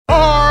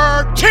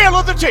Tail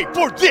of the tape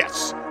for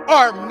this,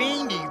 our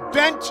main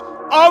event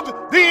of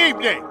the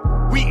evening.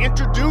 We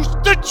introduce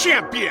the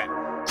champion,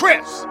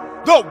 Chris,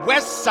 the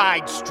West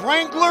Side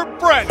Strangler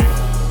Brennan.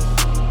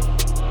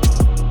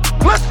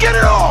 Let's get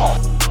it all!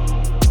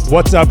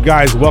 What's up,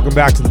 guys? Welcome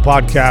back to the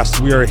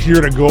podcast. We are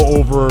here to go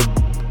over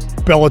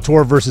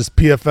Bellator versus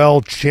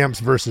PFL,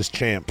 champs versus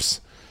champs,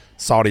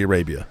 Saudi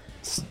Arabia.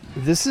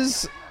 This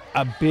is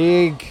a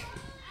big...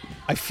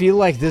 I feel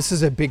like this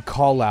is a big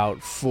call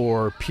out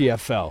for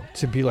PFL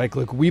to be like,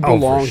 look, we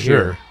belong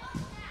here.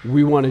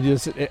 We want to do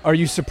this. Are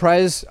you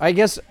surprised? I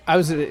guess I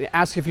was going to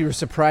ask if you were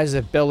surprised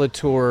that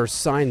Bellator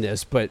signed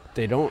this, but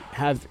they don't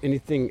have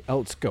anything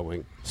else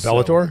going.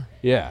 Bellator? So,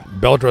 yeah.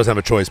 Bellator doesn't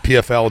have a choice.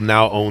 PFL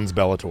now owns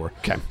Bellator.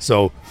 Okay.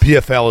 So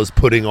PFL is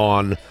putting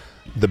on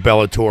the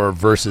Bellator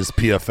versus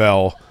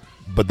PFL,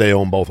 but they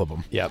own both of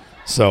them. Yep.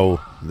 So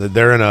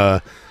they're in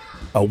a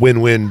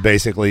win-win,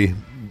 basically.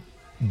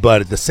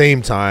 But at the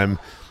same time,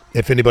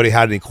 if anybody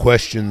had any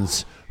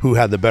questions who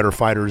had the better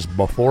fighters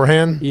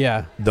beforehand,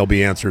 yeah, they'll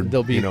be answered.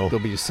 They'll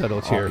be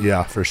settled here.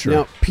 Yeah, for sure.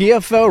 Now,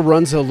 PFL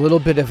runs a little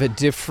bit of a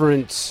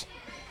different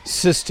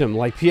system.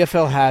 Like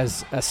PFL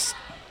has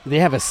they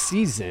have a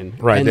season,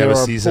 right? And they have there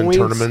a are season, points,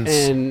 tournaments.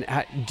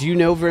 And do you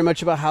know very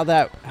much about how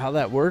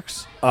that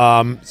works?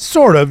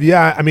 Sort of,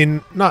 yeah. I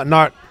mean,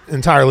 not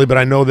entirely, but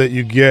I know that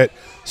you get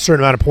a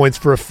certain amount of points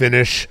for a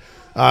finish.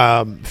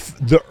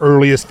 The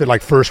earliest,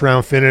 like first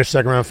round finish,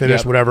 second round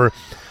finish, yep. Whatever.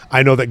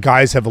 I know that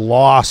guys have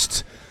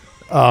lost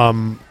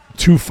 2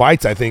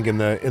 fights, I think, in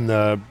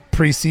the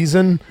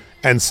preseason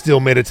and still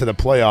made it to the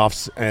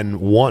playoffs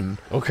and won.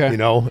 Okay. You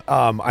know,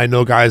 I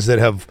know guys that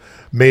have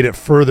made it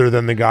further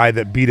than the guy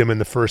that beat him in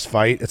the first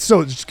fight.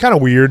 It's kind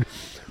of weird,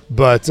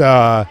 but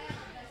I'm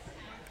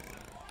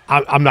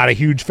not a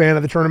huge fan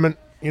of the tournament.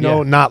 You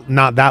know, yeah.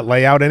 not that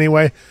layout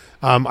anyway.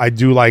 I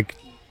do like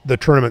the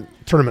tournament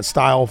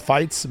style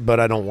fights, but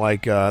I don't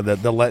like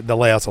the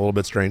layout's a little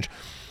bit strange.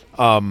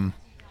 I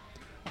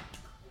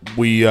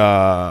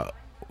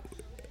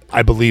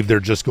believe they're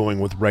just going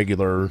with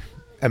regular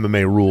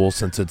MMA rules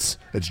since it's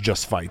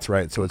just fights,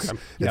 right? So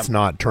it's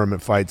not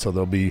tournament fights, so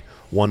there'll be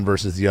one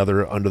versus the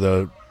other under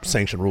the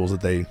sanctioned rules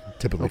that they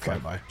typically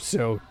fight by.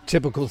 So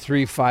typical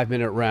 3-5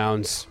 minute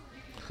rounds.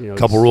 You know, a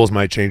couple rules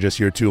might change this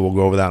year too. We'll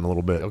go over that in a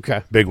little bit.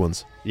 Okay, big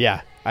ones.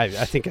 Yeah, I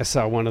think I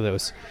saw one of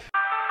those.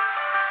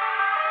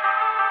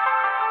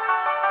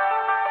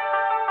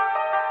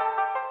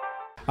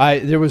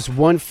 There was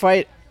one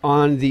fight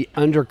on the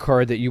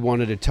undercard that you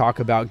wanted to talk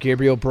about,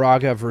 Gabriel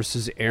Braga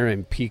versus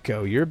Aaron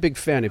Pico. You're a big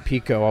fan of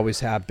Pico, always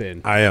have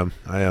been. I am.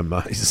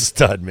 He's a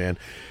stud, man.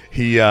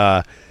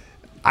 I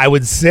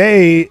would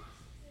say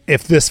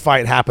if this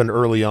fight happened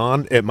early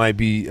on, it might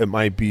be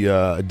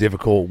a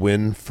difficult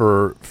win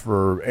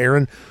for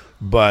Aaron,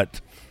 but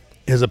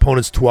his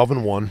opponent's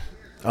 12-1.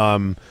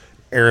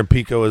 Aaron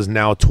Pico is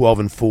now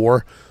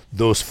 12-4.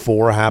 Those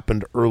 4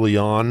 happened early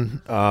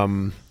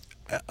on.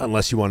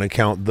 Unless you want to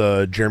count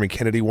the Jeremy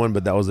Kennedy one,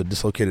 but that was a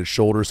dislocated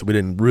shoulder, so we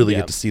didn't really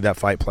get to see that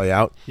fight play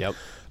out. Yep.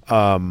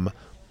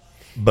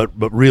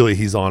 But really,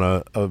 he's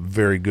on a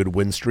very good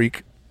win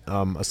streak,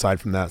 aside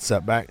from that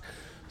setback.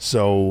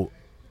 So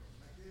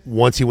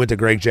once he went to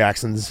Greg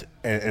Jackson's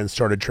and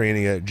started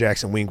training at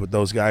Jackson Wink with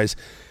those guys,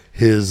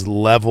 his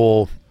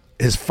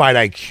fight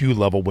IQ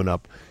level went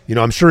up. You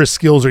know, I'm sure his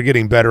skills are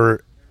getting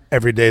better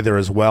every day there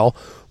as well,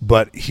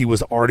 but he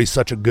was already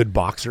such a good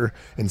boxer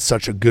and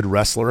such a good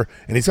wrestler,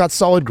 and he's got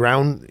solid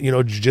ground,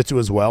 jiu-jitsu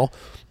as well.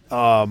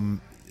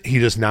 He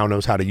just now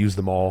knows how to use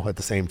them all at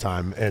the same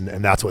time,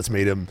 and that's what's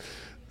made him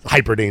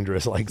hyper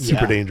dangerous,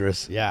 super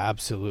dangerous. Yeah,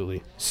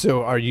 absolutely.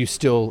 So are you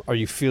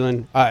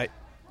feeling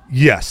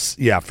Yes,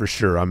 yeah, for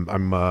sure. I'm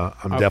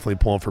definitely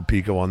pulling for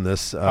Pico on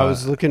this. I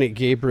was looking at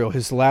Gabriel.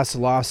 His last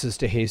losses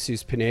to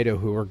Jesus Pinedo,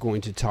 who we're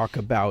going to talk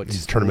about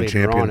he's tournament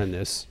later champion on in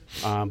this.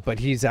 But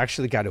he's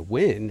actually got a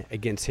win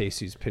against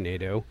Jesus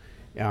Pinedo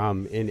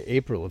in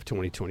April of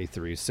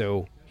 2023.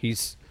 So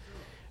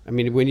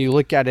when you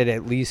look at it,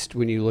 at least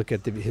when you look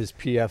at his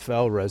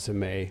PFL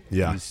resume,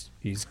 yeah,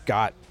 he's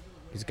got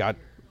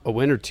a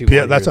win or two.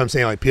 That's what I'm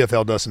saying. Like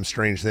PFL does some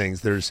strange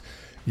things.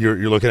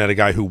 You're looking at a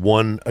guy who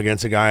won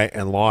against a guy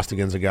and lost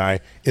against a guy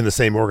in the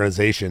same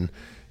organization,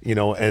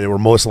 and they were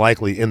most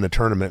likely in the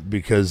tournament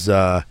because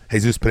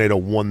Jesus Pinedo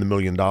won the $1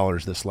 million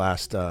this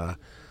last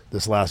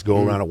go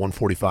around at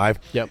 145.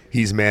 Yep.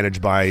 He's managed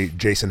by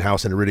Jason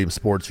House and Iridium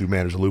Sports, who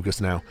manage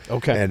Lucas now.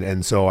 Okay.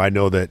 And so I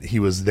know that he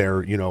was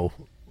there,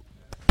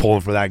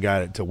 pulling for that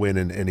guy to win,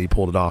 and he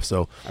pulled it off.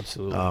 So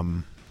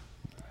absolutely,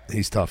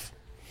 he's tough.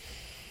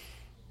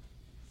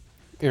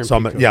 Aaron So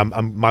Pico.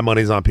 my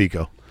money's on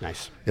Pico.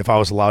 Nice. If I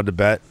was allowed to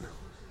bet,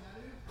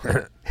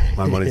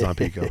 my money's on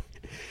Pico.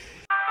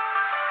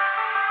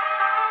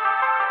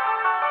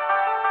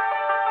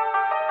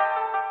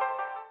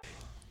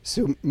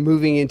 So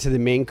moving into the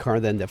main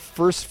card, then the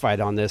first fight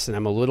on this, and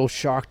I'm a little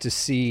shocked to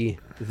see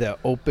the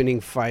opening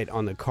fight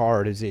on the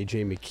card is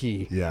AJ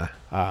McKee. Yeah.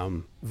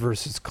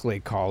 Versus Clay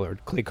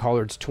Collard. Clay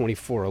Collard's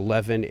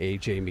 24-11.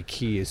 AJ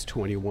McKee is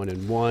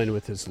 21-1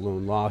 with his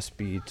lone loss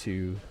be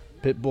to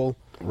Pitbull.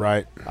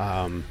 Right.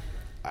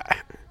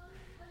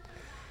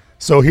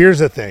 So here's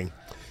the thing.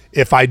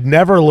 If I'd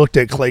never looked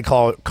at Clay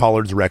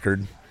Collard's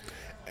record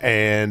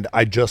and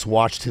I just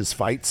watched his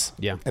fights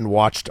and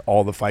watched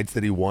all the fights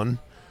that he won,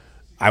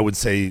 I would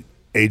say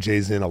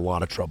AJ's in a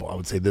lot of trouble. I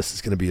would say this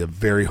is going to be a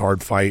very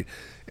hard fight,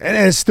 and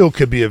it still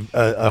could be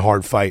a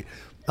hard fight.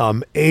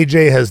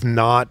 AJ has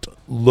not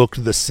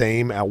looked the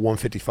same at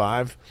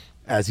 155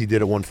 as he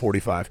did at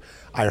 145.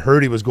 I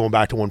heard he was going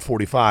back to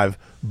 145,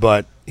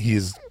 but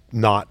he's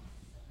not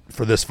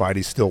for this fight.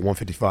 He's still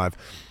 155.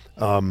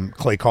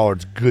 Clay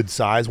Collard's good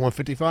size,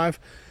 155,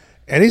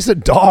 and he's a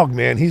dog,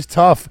 man. He's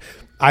tough.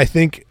 I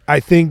think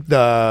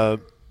the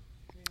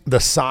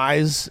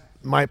size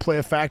might play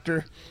a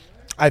factor.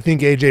 I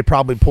think AJ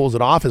probably pulls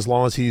it off as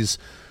long as he's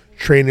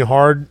training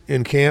hard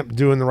in camp,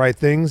 doing the right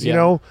things. You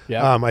know,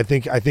 I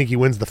think he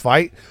wins the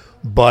fight,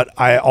 but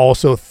I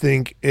also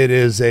think it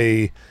is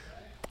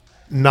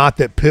not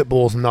that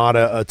Pitbull's not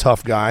a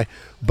tough guy,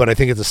 but I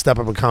think it's a step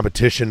up in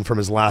competition from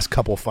his last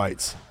couple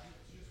fights.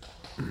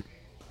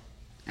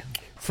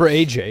 For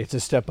AJ, it's a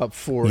step up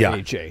for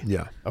AJ.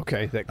 Yeah.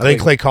 Okay. I think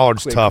Clay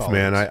Collard's tough,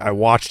 man. I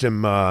watched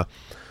him. I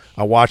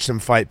watched him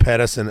fight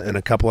Pettis and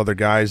a couple other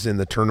guys in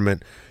the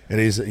tournament, and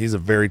he's a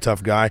very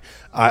tough guy.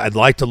 I'd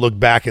like to look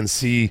back and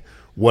see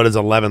what his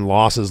 11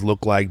 losses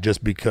look like,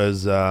 just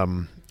because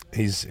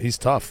he's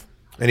tough,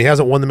 and he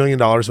hasn't won the $1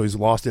 million, so he's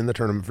lost in the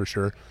tournament for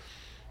sure.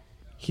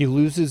 He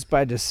loses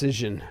by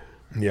decision.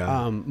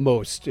 Yeah.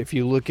 Most. If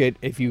you look at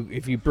if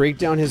you break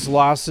down his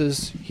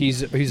losses,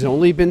 he's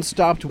only been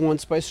stopped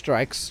once by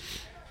strikes.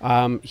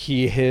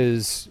 He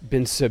has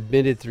been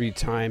submitted 3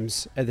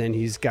 times, and then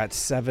he's got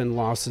 7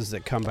 losses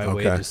that come by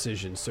way of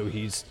decision. So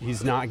he's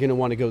not going to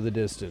want to go the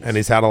distance. And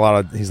he's had a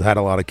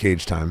lot of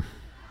cage time.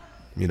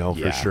 You know,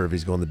 for sure, if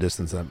he's going the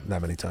distance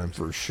that many times.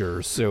 For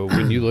sure. So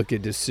when you look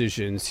at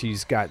decisions,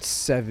 he's got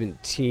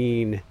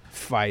 17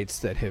 fights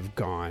that have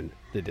gone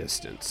the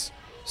distance.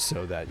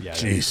 So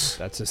that's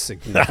a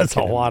significant. That's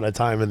a lot of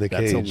time in the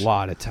cage. That's a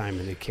lot of time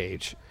in the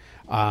cage.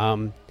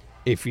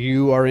 If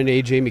you are in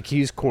AJ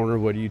McKee's corner,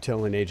 what are you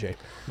telling AJ?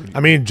 I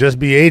mean, just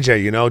be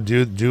AJ. You know,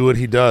 do what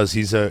he does.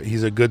 He's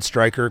a good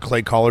striker.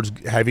 Clay Collard's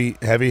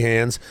heavy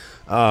hands.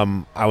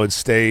 I would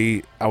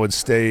stay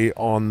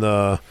on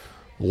the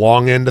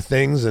long end of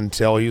things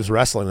until he's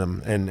wrestling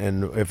him.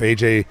 And if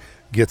AJ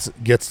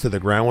gets to the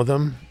ground with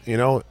him, you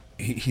know,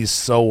 he's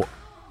so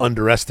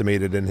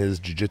underestimated in his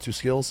jiu-jitsu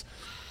skills,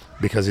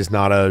 because he's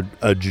not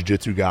a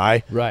jiu-jitsu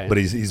guy, right? But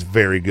he's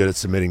very good at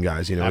submitting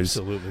guys. You know,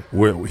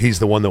 absolutely. He's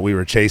the one that we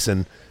were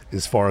chasing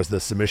as far as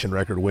the submission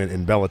record went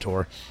in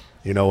Bellator.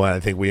 You know, I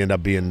think we end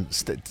up being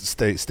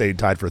stayed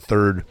tied for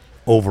 3rd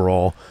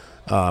overall,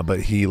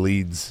 but he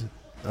leads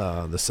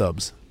the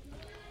subs.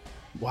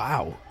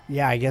 Wow.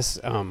 Yeah, I guess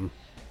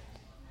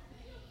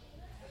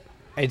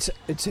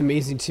it's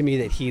amazing to me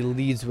that he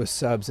leads with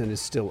subs and is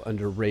still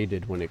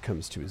underrated when it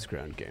comes to his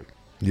ground game.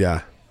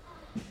 Yeah.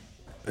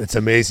 It's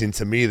amazing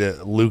to me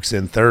that Luke's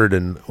in 3rd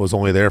and was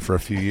only there for a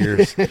few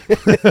years. Yeah,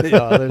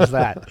 there's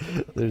that.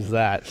 There's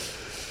that.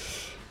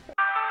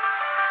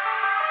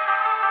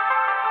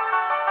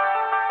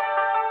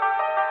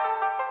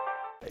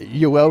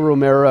 Yoel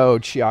Romero,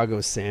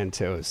 Thiago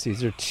Santos.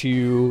 These are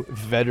 2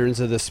 veterans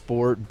of the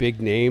sport,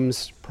 big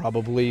names,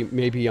 probably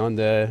maybe on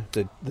the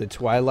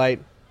twilight.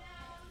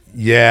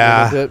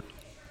 Yeah.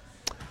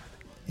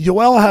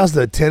 Yoel has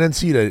the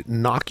tendency to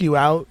knock you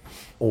out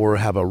or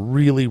have a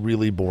really,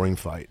 really boring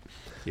fight.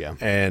 Yeah.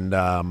 And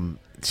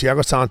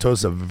Thiago Santos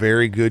is a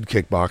very good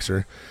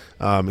kickboxer.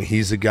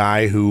 He's a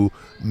guy who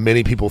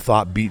many people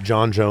thought beat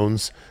John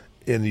Jones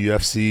in the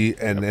UFC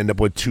and end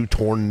up with 2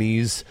 torn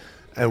knees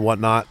and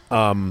whatnot.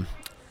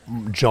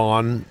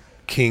 John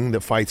King,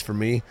 that fights for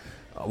me,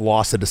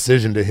 lost a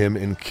decision to him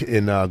in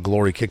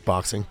Glory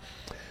Kickboxing.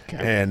 Okay.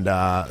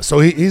 And so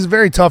he's a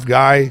very tough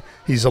guy.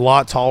 He's a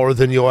lot taller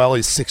than Yoel.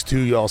 He's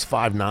 6'2", Yoel's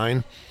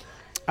 5'9".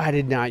 I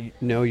did not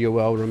know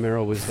Yoel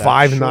Romero was that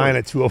 5'9"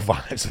 at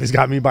 205. So he's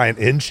got me by an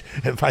inch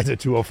and fights at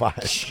 205.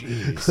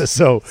 Jeez.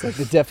 So it's like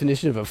the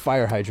definition of a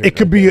fire hydrant. It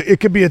could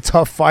be a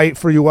tough fight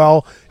for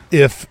Yoel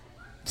if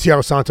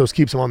Thiago Santos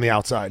keeps him on the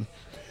outside.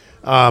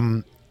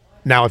 Now,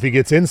 if he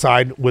gets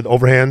inside with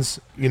overhands,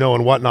 you know,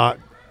 and whatnot,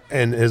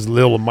 and his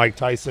little Mike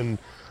Tyson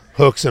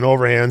hooks and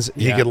overhands,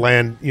 he could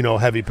land, you know,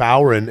 heavy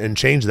power and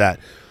change that.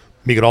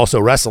 He could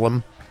also wrestle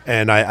him,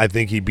 and I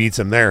think he beats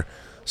him there.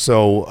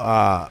 So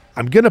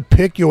I'm going to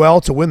pick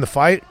Yoel to win the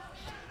fight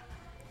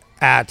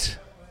at,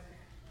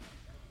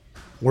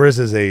 where is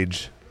his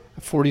age?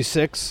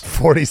 46.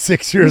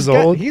 46 years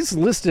old. He's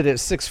listed at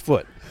 6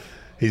 foot.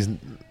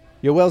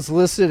 Yoel's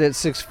listed at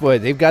 6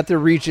 foot. They've got the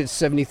reach at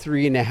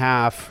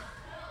 73.5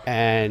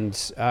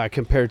 and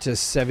compared to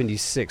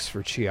 76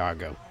 for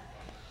Thiago.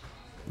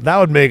 That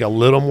would make a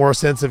little more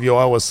sense if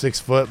Yoel was 6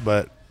 foot,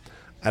 but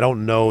I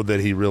don't know that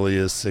he really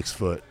is 6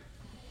 foot.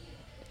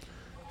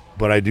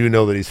 But I do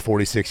know that he's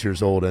 46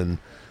 years old, and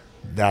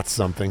That's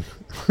something.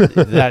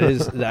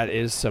 that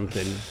is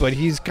something. But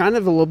he's kind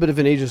of a little bit of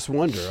an ageless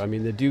wonder. I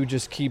mean, the dude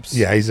just keeps.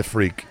 Yeah, he's a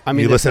freak. I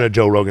mean, you listen to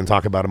Joe Rogan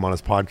talk about him on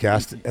his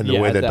podcast, and the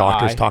way that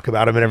doctors talk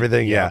about him and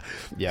everything. Yeah.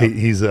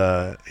 He's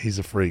a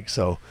freak.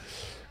 So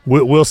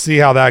we'll see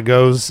how that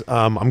goes.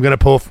 I'm gonna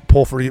pull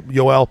for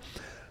Yoel.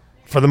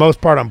 For the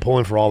most part, I'm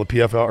pulling for all the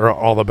PFL or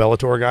all the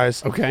Bellator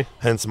guys. Okay.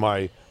 Hence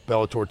my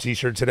Bellator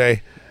T-shirt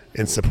today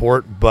in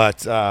support. But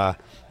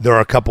there are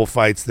a couple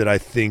fights that I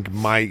think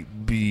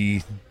might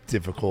be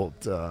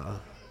difficult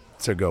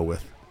to go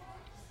with.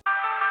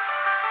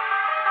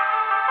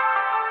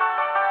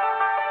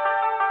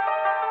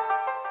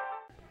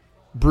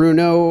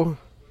 Bruno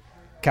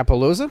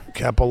Capoloza,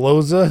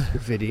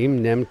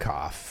 Vadim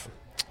Nemkov.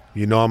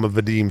 You know I'm a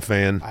Vadim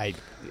fan.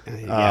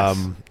 Yes.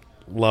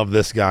 Love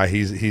this guy.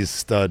 He's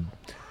stud.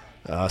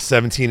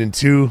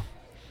 17-2.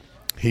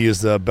 He is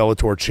the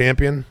Bellator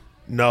champion.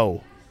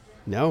 No,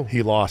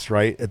 he lost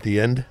right at the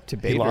end. To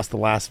Bader. He lost the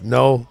last.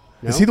 No.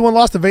 Is he the one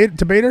lost to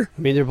Bader?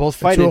 I mean, they're both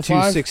fighting at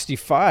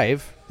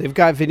 265. They've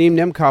got Vadim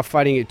Nemkov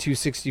fighting at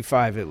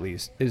 265 at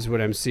least, is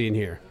what I'm seeing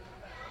here.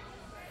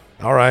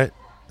 All right.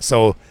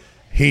 So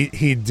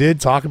he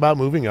did talk about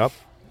moving up,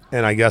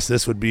 and I guess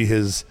this would be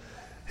his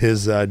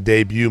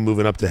debut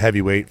moving up to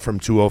heavyweight from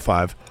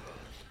 205.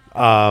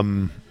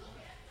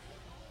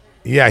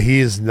 Yeah,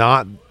 he's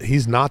not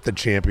the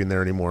champion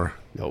there anymore.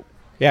 Nope.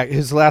 Yeah,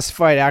 his last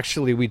fight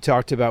actually we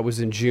talked about was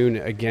in June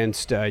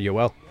against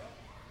Yoel.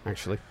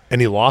 Actually.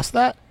 And he lost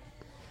that?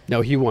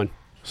 No, he won.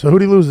 So who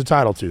did he lose the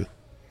title to?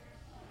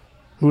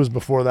 Who was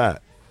before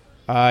that?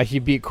 He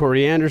beat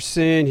Corey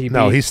Anderson.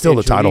 He's still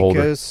the title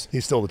holder.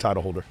 He's still the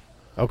title holder.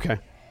 Okay.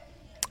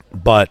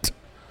 But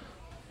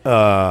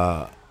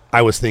I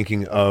was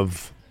thinking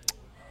of,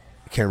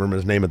 I can't remember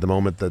his name at the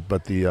moment,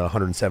 but the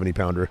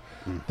 170-pounder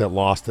that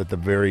lost at the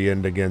very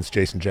end against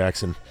Jason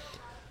Jackson.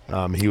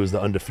 He was the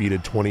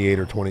undefeated 28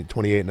 or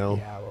 28 now.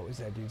 Yeah, what was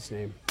that dude's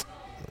name?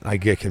 I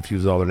get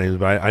confused with all their names,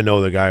 but I know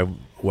the guy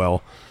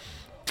well.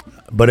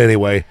 But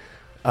anyway,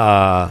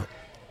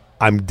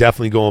 I'm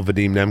definitely going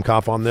Vadim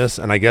Nemkov on this,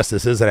 and I guess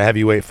this is a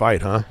heavyweight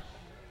fight, huh?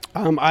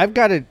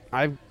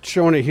 I've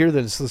shown it here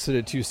that it's listed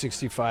at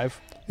 265.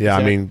 Yeah,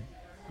 I mean,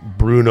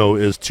 Bruno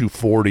is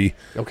 240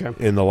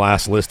 in the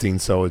last listing,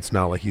 so it's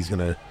not like he's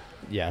gonna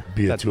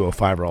be a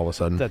 205 all of a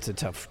sudden. That's a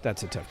tough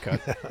cut.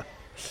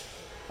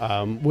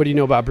 What do you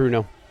know about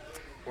Bruno?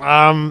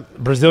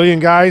 Brazilian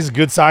guys,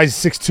 good size,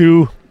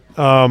 6'2".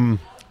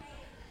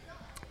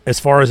 As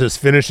far as his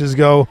finishes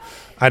go,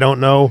 I don't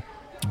know,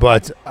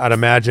 but I'd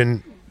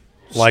imagine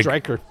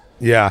striker.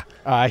 Yeah.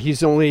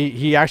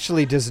 He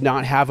actually does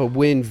not have a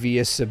win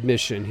via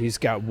submission. He's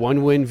got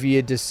 1 win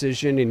via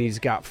decision, and he's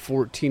got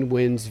 14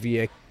 wins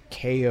via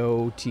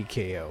KO,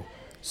 TKO.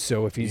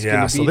 So if he's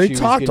going to beat they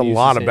talked a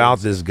lot about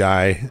this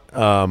guy,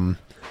 and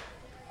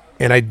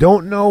I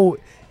don't know.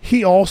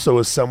 He also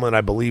is someone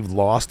I believe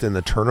lost in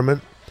the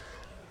tournament,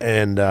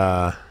 and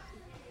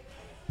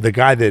the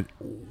guy that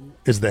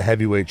is the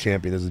heavyweight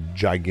champion is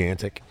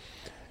gigantic,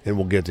 and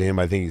we'll get to him.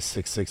 I think he's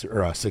 6'6"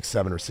 or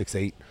 6'7" or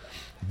 6'8",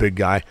 big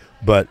guy.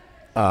 But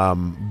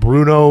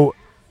Bruno,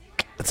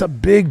 it's a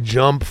big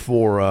jump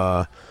for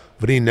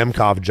Vadim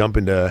Nemkov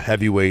jumping to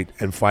heavyweight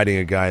and fighting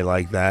a guy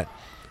like that.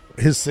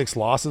 His 6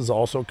 losses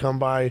also come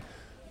by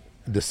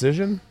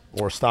decision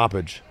or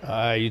stoppage.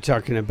 You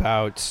talking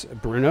about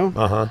Bruno?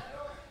 Uh-huh.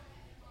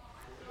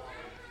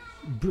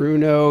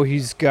 Bruno,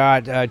 he's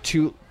got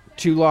two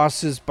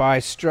losses by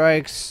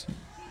strikes,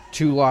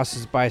 2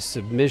 losses by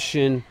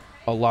submission,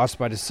 a loss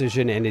by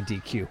decision, and a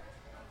DQ.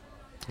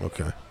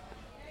 Okay.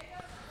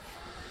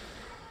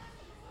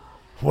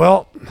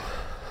 Well,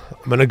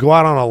 I'm going to go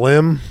out on a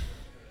limb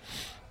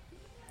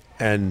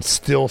and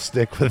still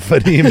stick with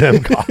Vadim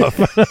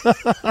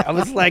Nemkov. I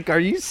was like, are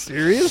you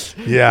serious?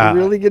 Yeah.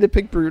 You're really going to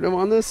pick Bruno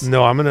on this?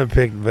 No, I'm going to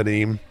pick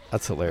Vadim.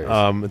 That's hilarious.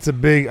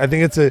 I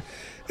think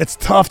it's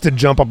tough to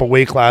jump up a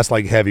weight class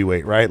like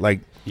heavyweight, right?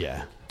 Like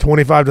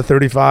 25 to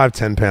 35,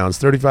 10 pounds.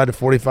 35 to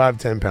 45,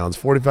 10 pounds.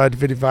 45 to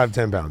 55,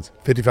 10 pounds.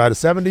 55 to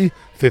 70,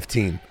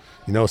 15.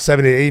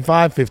 70 to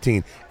 85,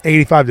 15.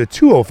 85 to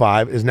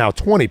 205 is now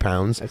 20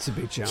 pounds. That's a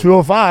big jump.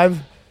 205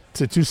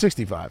 to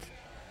 265.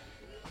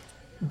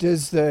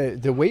 Does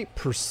the weight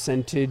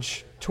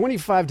percentage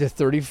 25 to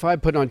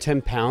 35 put on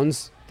 10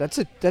 pounds? That's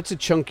a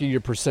chunk of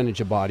your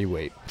percentage of body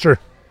weight. Sure.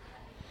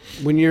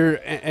 When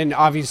and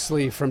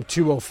obviously from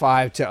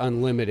 205 to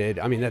unlimited,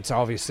 I mean that's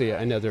obviously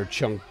another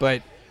chunk,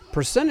 but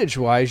percentage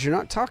wise, you're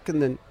not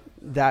talking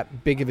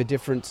that big of a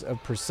difference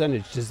of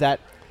percentage. Does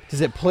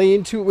it play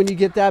into it when you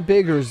get that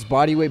big, or is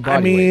body weight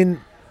weight?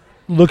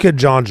 Look at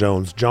John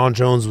Jones. John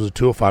Jones was a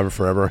 205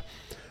 forever.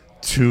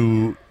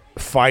 To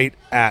fight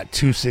at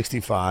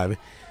 265,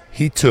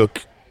 he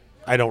took,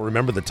 I don't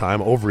remember the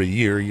time, over a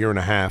year and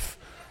a half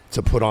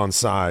to put on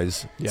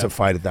size to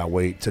fight at that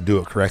weight, to do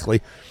it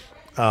correctly.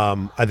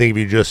 I think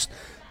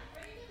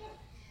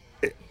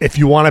if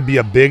you want to be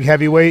a big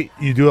heavyweight,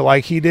 you do it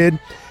like he did.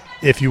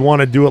 if you want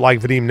to do it like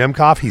Vadim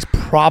Nemkov, he's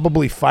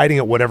probably fighting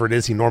at whatever it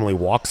is he normally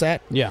walks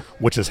at,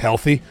 which is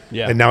healthy.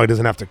 Yeah. And now he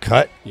doesn't have to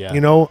cut,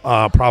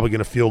 probably going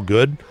to feel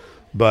good.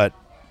 But,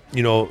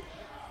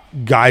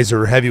 guys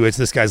are heavyweights.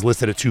 This guy's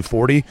listed at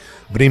 240.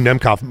 Vadim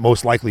Nemkov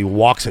most likely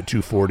walks at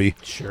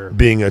 240,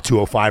 being a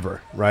 205er,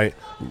 right?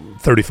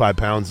 35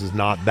 pounds is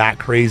not that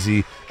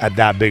crazy at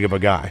that big of a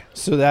guy.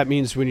 So that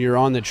means when you're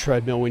on the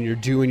treadmill, when you're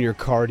doing your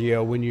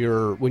cardio, when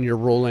you're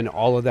rolling,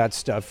 all of that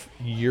stuff,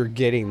 you're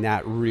getting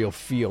that real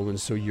feel, and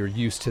so you're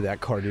used to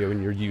that cardio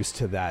and you're used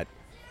to that.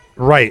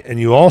 Right, and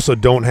you also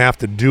don't have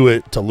to do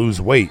it to lose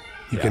weight.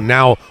 You can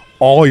now,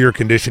 all your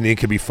conditioning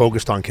can be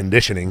focused on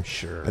conditioning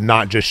and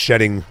not just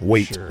shedding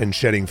weight and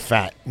shedding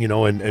fat,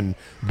 and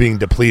being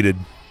depleted.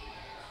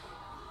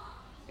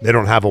 They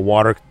don't have a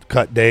water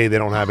cut day. They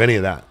don't have any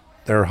of that.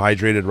 They're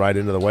hydrated right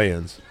into the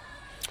weigh-ins.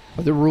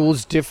 Are the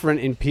rules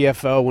different in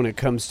PFL when it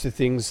comes to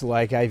things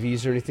like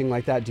IVs or anything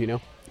like that? Do you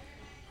know?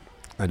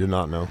 I do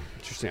not know.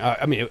 Interesting.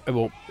 I mean, it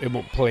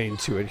won't play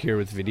into it here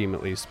with Vadim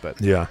at least, but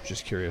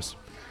just curious.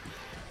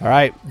 All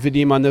right,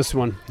 Vadim on this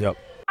one. Yep.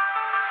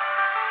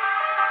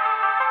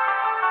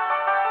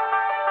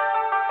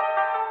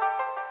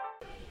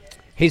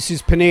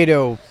 Jesus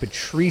Pinedo,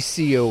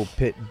 Patricio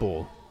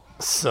Pitbull.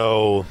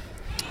 So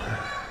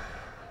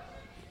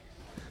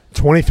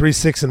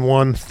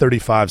 23-6-1,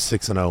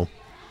 35-6-0.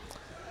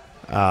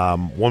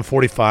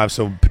 145,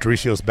 so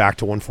Patricio's back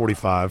to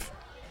 145,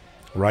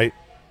 right?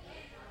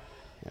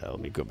 Yeah,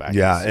 let me go back.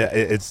 Yeah,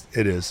 it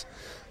is.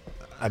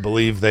 I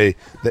believe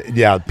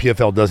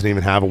PFL doesn't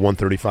even have a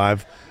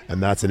 135,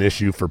 and that's an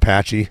issue for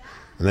Patchy.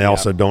 And they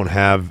also don't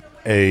have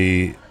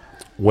a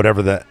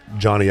whatever that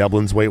Johnny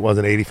Eblin's weight was,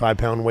 an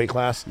 85-pound weight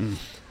class.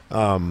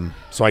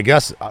 So I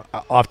guess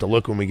I'll have to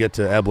look when we get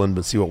to Eblin,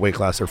 but see what weight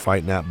class they're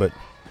fighting at. But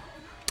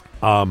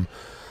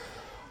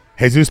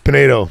Jesus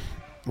Pinedo,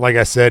 like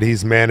I said,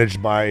 he's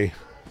managed by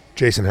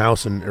Jason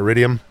House and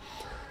Iridium.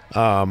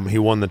 He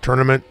won the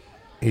tournament.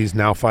 He's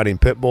now fighting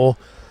Pitbull.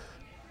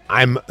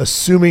 I'm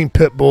assuming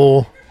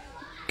Pitbull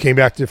came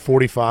back to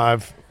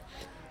 45,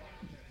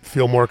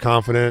 feel more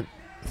confident,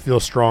 feel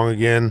strong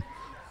again.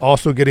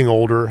 Also getting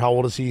older. How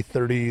old is he?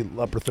 30,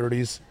 upper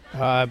 30s?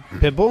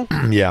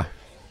 Pitbull? Yeah.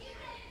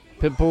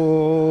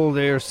 Pitbull,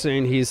 they're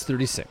saying he's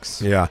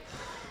 36. Yeah.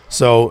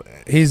 So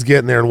he's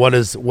getting there. And what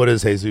is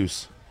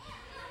Jesus?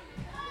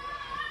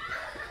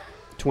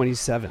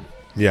 27.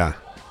 Yeah.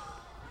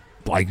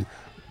 Like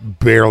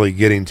barely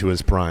getting to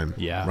his prime.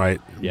 Yeah. Right?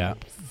 Yeah.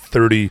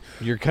 30.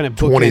 You're kind of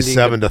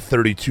 27 to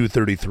 32,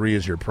 33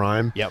 is your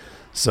prime. Yep.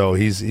 So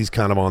he's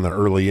kind of on the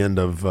early end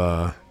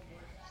of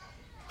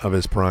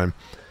his prime.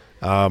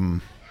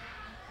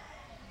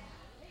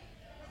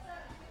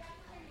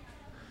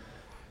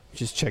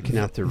 Just checking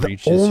out the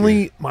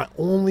reaches. My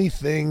only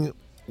thing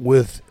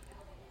with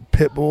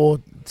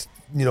Pitbull,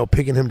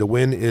 picking him to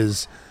win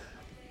is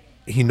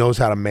he knows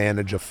how to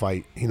manage a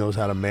fight. He knows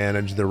how to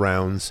manage the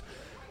rounds.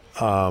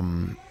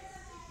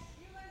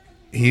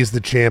 He's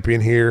the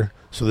champion here,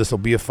 so this will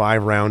be a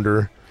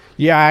 5-rounder.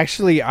 Yeah,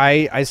 actually,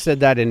 I said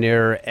that in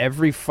error.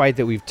 Every fight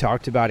that we've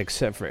talked about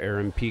except for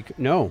Aaron Peak.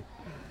 No.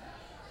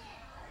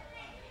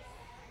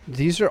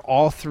 These are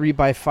all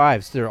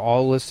 3x5s. They're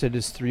all listed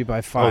as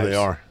 3x5s. Oh, they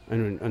are.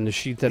 And on the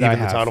sheet that Even I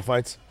have. the title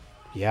fights?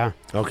 Yeah.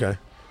 Okay.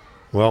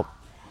 Well,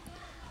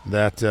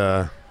 that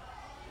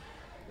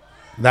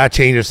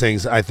changes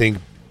things. I think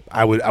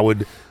I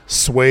would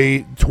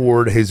sway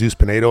toward Jesus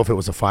Pinedo if it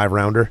was a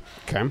 5-rounder.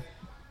 Okay.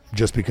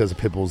 Just because of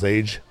Pitbull's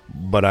age.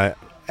 But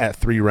at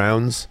 3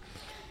 rounds,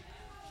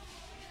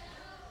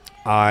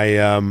 I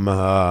am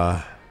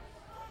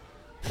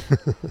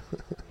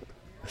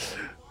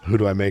who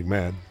do I make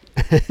mad?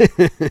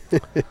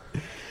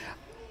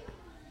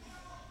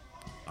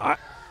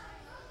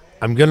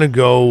 I'm gonna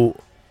go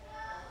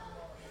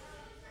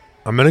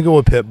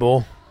with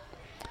Pitbull,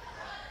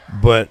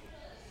 but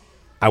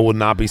I would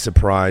not be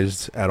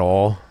surprised at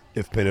all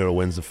if Pinedo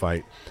wins the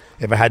fight.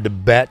 If I had to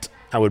bet,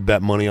 I would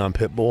bet money on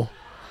Pitbull,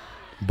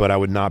 but I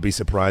would not be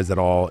surprised at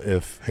all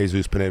if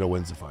Jesus Pinedo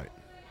wins the fight.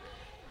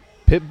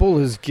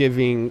 Pitbull is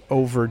giving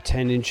over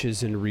 10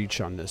 inches in reach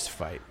on this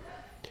fight.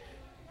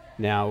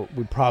 Now,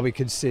 we probably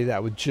could say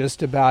that with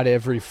just about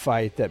every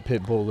fight that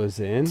Pitbull is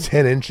in.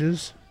 10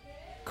 inches?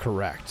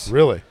 Correct.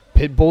 Really?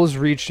 Pitbull's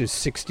reach is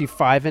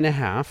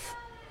 65.5.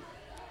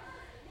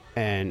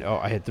 And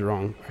I hit the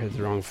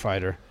wrong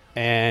fighter.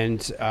 And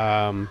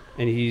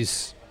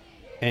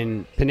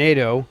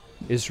Pinedo,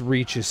 his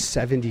reach is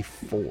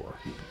 74.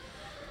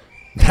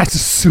 That's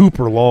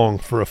super long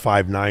for a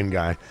 5'9"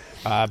 guy.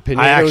 I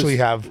actually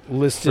have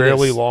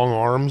fairly long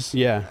arms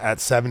at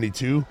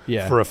 72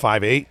 for a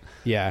 5'8".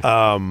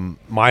 Yeah.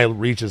 My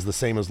reach is the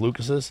same as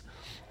Lucas's,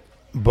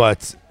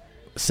 but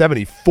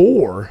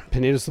 74.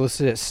 Pinedo's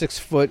listed at 6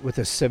 foot with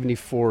a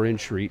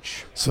 74-inch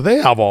reach. So they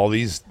have all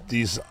these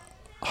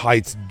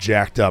heights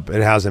jacked up.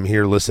 It has him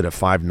here listed at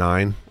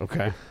 5'9".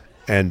 Okay.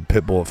 And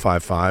Pitbull at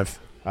 5'5".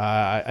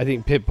 I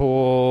think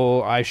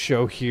Pitbull, I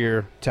show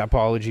here,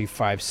 Tapology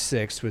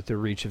 5'6" with a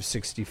reach of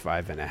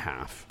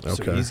 65.5.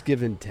 Okay. So he's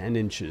given 10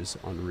 inches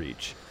on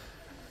reach.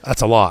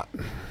 That's a lot.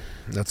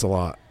 That's a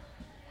lot.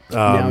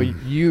 Now,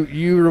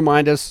 you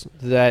remind us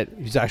that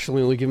he's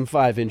actually only given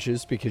 5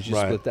 inches because you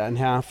Right. split that in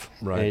half,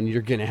 Right. and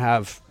you're going to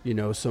have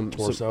some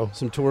Torso.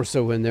 some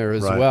torso in there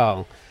as Right.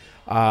 well.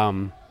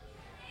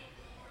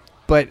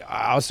 But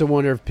I also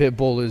wonder if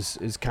Pitbull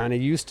is kind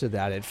of used to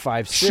that at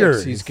 5'6".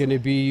 Sure. He's going to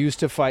be used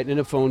to fighting in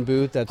a phone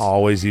booth. That's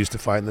Always used to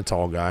fighting the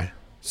tall guy.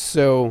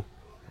 so.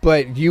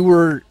 But you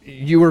were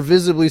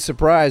visibly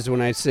surprised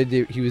when I said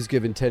that he was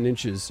given 10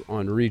 inches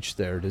on reach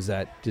there. Does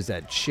that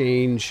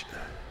change?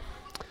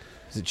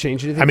 Does it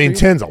change anything? I mean,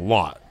 for you? 10's a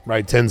lot,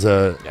 right? 10's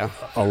a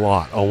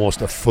lot,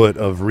 almost a foot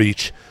of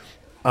reach.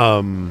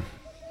 So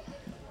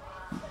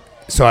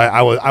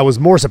I was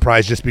more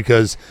surprised just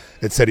because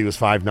it said he was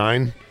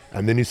 5'9",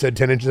 and then you said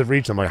 10 inches of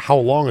reach. I'm like, how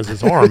long is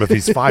his arm if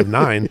he's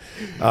 5'9"?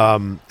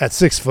 At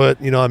 6 foot,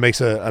 it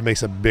makes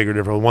a bigger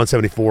difference.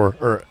 174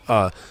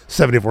 or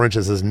 74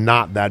 inches is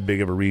not that big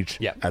of a reach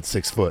at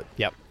 6 foot.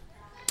 Yep.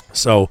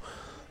 So,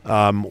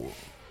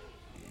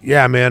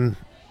 yeah, man.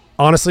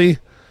 Honestly,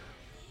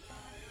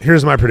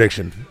 here's my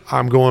prediction.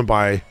 I'm going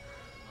by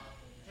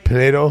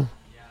Pinedo,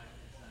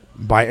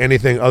 by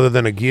anything other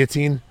than a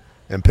guillotine,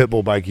 and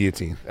Pitbull by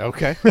guillotine.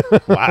 Okay.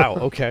 Wow.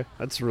 Okay.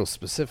 That's real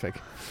specific.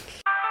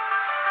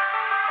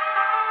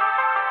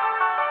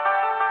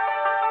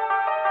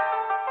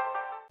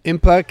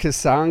 Impa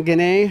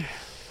Kasangane,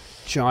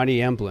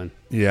 Johnny Emblin.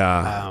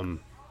 Yeah.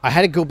 I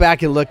had to go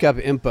back and look up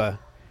Impa,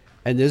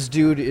 and this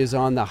dude is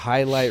on the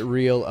highlight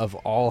reel of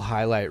all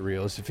highlight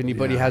reels. If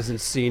anybody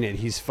hasn't seen it,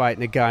 he's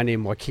fighting a guy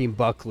named Joaquin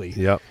Buckley.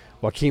 Yep.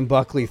 Joaquin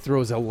Buckley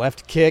throws a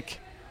left kick.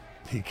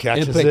 He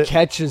catches Impa it.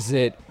 catches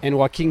it, and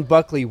Joaquin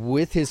Buckley,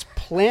 with his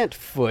plant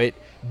foot,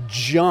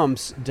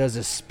 jumps, does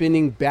a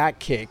spinning back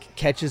kick,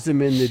 catches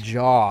him in the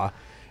jaw,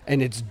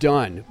 and it's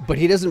done. But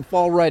he doesn't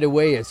fall right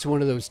away. It's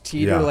one of those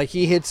teeter. Yeah. Like,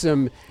 he hits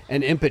him,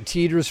 and Impa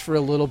teeters for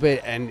a little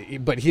bit,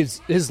 but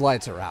his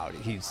lights are out.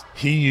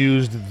 He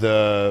used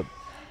the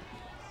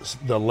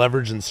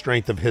leverage and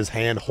strength of his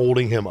hand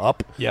holding him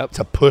up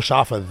to push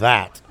off of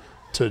that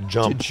to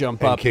jump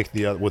and up. kick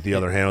with the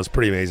other hand. It was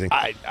pretty amazing.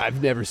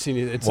 I've never seen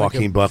it. It's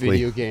Joaquin like a Buckley.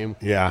 video game.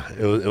 Yeah,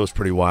 it was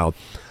pretty wild.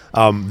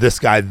 This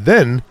guy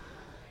then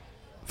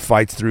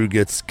fights through,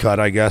 gets cut,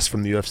 I guess,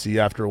 from the UFC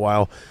after a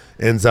while,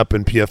 ends up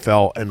in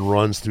PFL and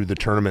runs through the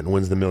tournament and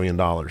wins the $1 million.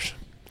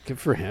 Good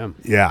for him.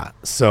 Yeah,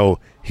 so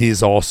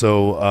he's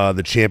also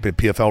the champion of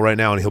PFL right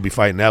now, and he'll be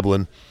fighting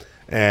Eblin.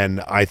 And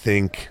I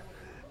think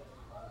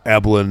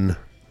Eblin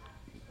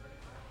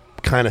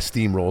kind of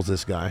steamrolls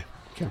this guy.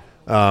 Okay.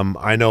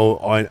 I know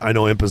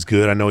Impa's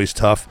good. I know he's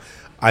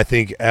tough. I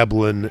think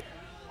Eblin,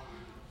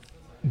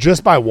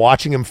 just by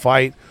watching him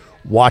fight,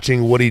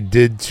 watching what he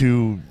did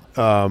to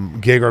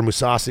Gegard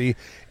Mousasi,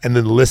 and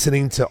then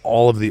listening to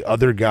all of the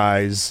other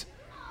guys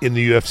in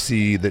the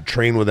UFC that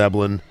train with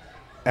Eblin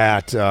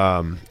at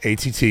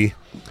ATT,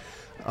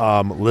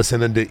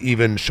 listening to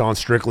even Sean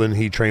Strickland,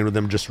 he trained with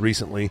him just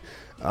recently,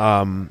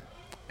 and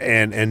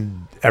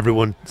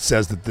everyone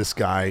says that this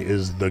guy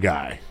is the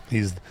guy.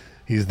 He's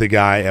the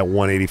guy at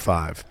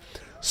 185.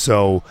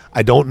 So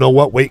I don't know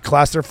what weight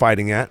class they're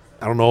fighting at.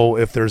 I don't know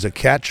if there's a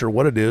catch or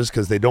what it is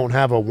because they don't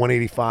have a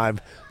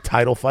 185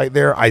 title fight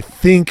there. I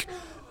think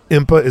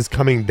Impa is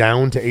coming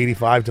down to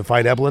 85 to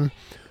fight Eblin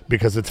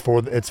because it's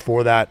for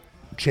that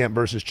champ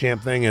versus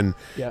champ thing, and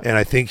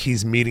I think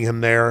he's meeting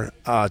him there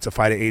to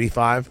fight at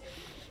 85,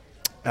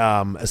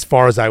 as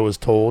far as I was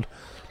told,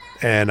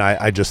 and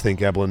I just think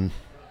Eblin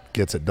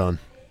gets it done.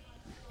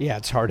 Yeah,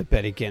 it's hard to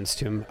bet against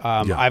him.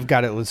 I've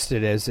got it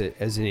listed as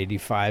an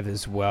 85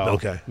 as well.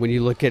 Okay. When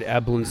you look at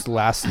Eblin's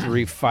last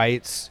 3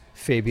 fights,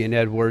 Fabian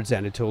Edwards,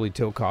 Anatoly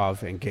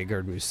Tokov, and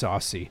Gegard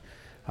Mousasi,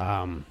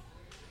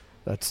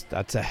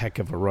 that's a heck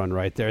of a run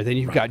right there. Then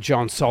you've got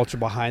John Salter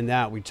behind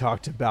that. We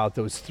talked about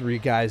those 3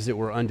 guys that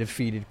were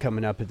undefeated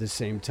coming up at the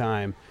same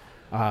time.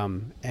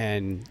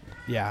 And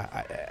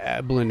yeah,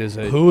 Eblin is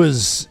Who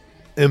is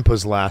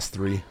Impa's last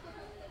 3?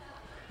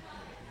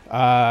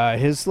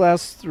 His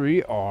last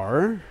 3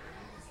 are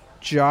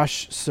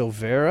Josh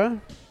Silveira,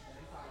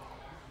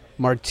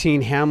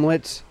 Martine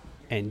Hamlet,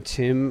 and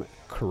Tim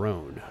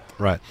Carone.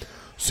 Right.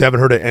 So you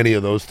haven't heard of any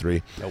of those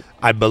 3. Nope.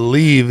 I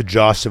believe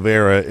Josh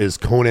Silveira is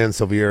Conan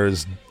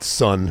Silveira's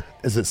son.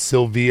 Is it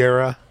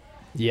Silveira?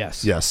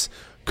 Yes. Yes.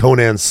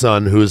 Conan's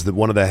son, who is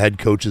one of the head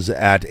coaches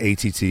at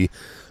ATT.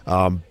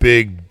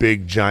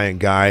 Big, giant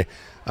guy.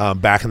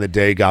 Back in the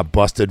day, got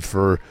busted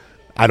for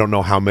I don't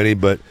know how many,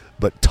 but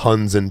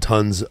tons and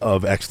tons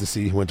of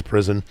ecstasy. He went to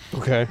prison.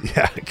 Okay.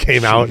 Yeah,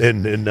 came out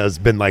and has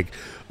been like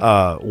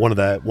one of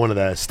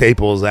the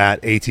staples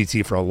at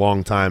ATT for a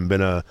long time.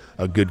 Been a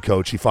good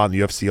coach. He fought in the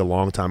UFC a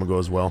long time ago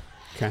as well.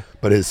 Okay.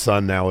 But his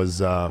son now is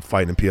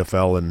fighting in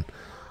PFL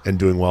and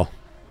doing well.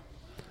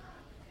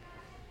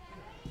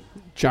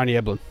 Johnny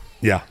Eblin.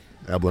 Yeah,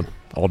 Eblin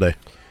all day.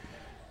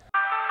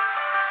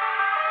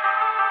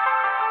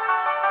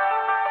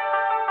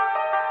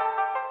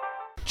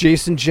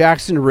 Jason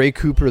Jackson, Ray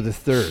Cooper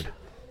III.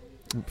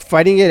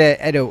 Fighting it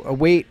at a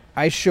weight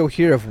I show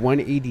here of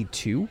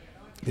 182.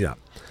 Yeah.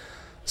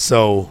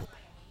 So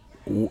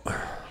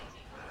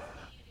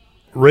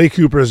Ray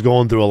Cooper is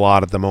going through a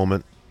lot at the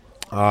moment.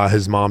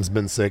 His mom's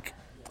been sick.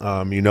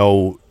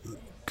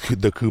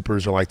 The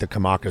Coopers are like the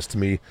Kamakas to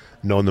me.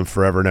 Known them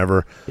forever and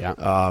ever.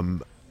 Yeah.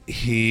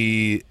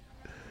 He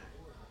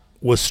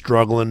was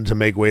struggling to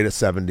make weight at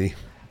 70,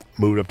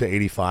 moved up to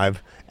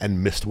 85,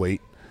 and missed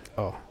weight.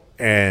 Oh.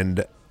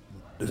 And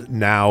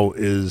now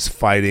is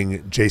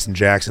fighting Jason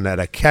Jackson at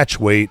a catch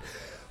weight,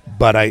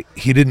 but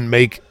he didn't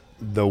make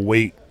the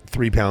weight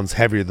 3 pounds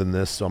heavier than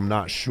this, so I'm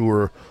not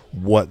sure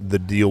what the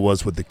deal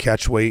was with the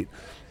catch weight.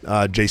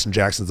 Jason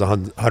Jackson's a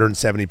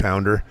 170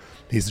 pounder.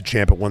 He's the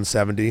champ at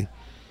 170.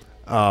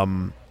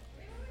 On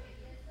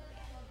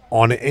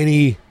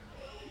any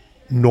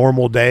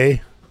normal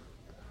day,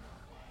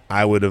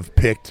 I would have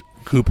picked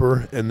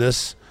Cooper in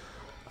this,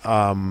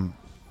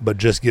 but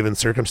just given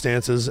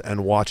circumstances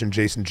and watching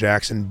Jason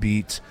Jackson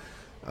beat,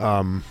 why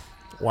am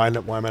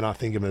I not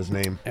thinking of his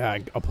name? Yeah,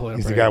 I'll pull it up.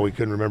 He's the guy we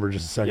couldn't remember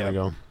just a second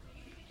ago.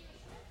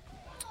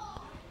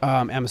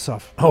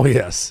 Amosov. Oh,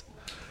 yes.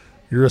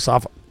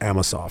 Yurosov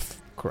Amosov.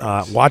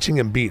 Correct. Watching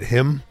him beat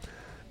him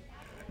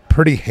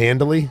pretty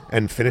handily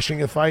and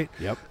finishing a fight,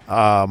 Yep.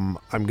 I'm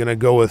going to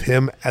go with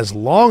him as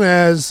long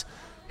as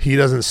he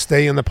doesn't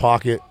stay in the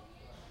pocket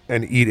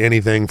and eat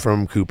anything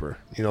from Cooper.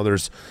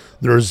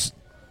 There's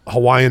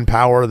Hawaiian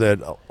power that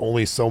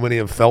only so many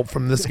have felt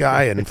from this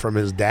guy and from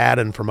his dad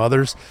and from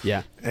others.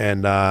 Yeah.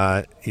 And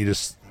you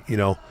just,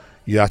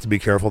 you have to be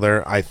careful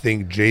there. I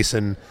think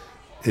Jason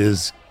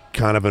is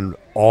kind of an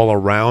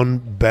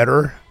all-around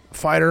better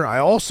fighter.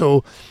 I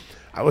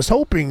was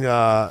hoping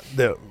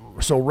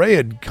so Ray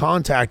had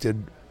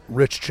contacted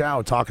Rich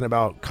Chow talking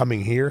about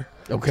coming here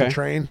to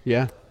train.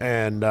 Yeah.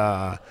 And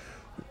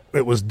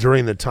it was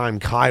during the time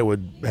Kai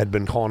had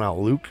been calling out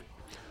Luke.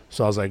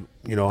 So I was like,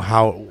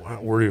 how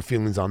were your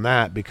feelings on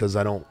that? Because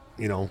I don't,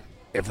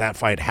 if that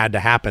fight had to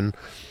happen,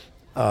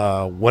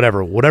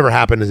 whatever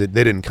happened is they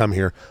didn't come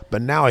here.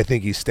 But now I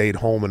think he stayed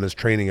home and is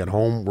training at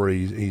home where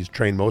he's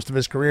trained most of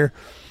his career.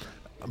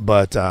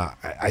 But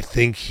I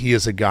think he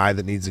is a guy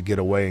that needs to get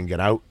away and get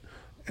out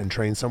and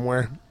train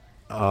somewhere.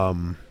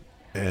 And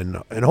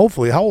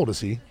hopefully, how old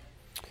is he?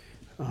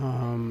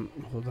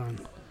 Hold on.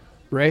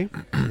 Ray?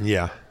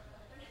 Yeah.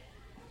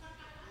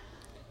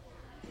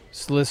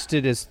 It's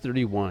listed as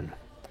 31.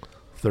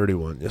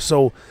 31.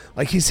 So,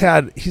 he's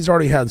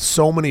already had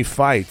so many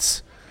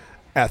fights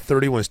at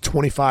 31. He's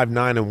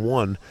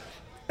 25-9-1,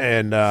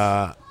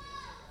 and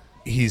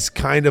he's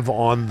kind of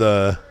on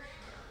the.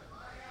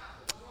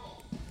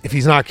 If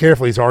he's not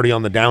careful, he's already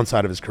on the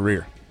downside of his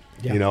career.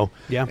 Yeah.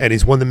 Yeah. And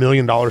he's won the $1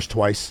 million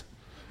twice.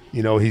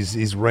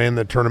 He's ran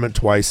the tournament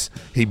twice.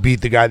 He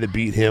beat the guy that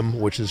beat him,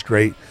 which is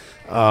great.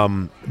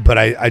 But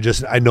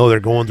I know they're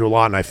going through a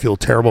lot, and I feel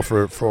terrible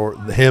for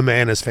him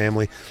and his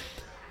family.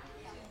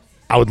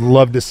 I would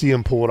love to see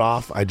him pull it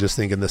off. I just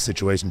think in this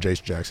situation,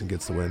 Jason Jackson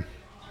gets the win.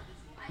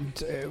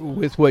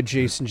 With what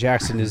Jason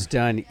Jackson has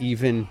done,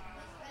 even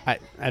I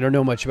don't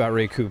know much about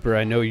Ray Cooper.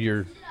 I know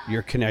you're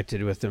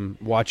connected with him.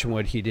 Watching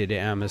what he did to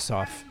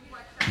Amosov,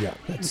 yeah,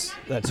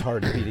 that's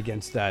hard to beat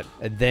against that.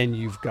 And then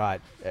you've got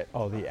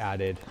all the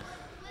added.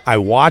 I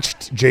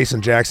watched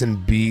Jason Jackson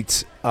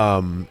beat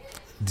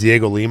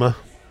Diego Lima.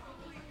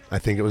 I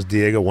think it was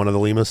Diego, one of the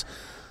Limas,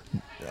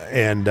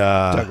 and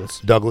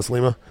Douglas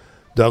Lima,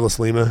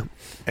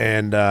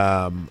 and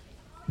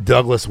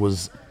Douglas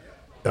was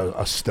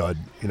a stud.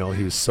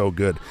 He was so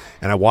good,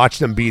 and I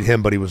watched him beat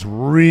him, but he was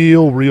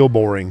real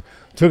boring.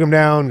 Took him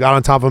down, got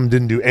on top of him,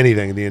 didn't do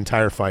anything the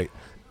entire fight.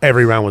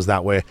 Every round was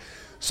that way.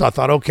 So I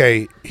thought,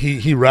 okay,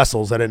 he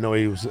wrestles. I didn't know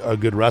he was a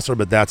good wrestler,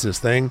 but that's his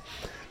thing.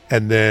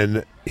 And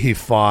then he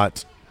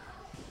fought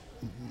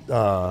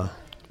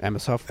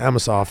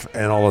Amosov,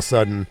 and all of a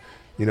sudden,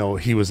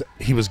 he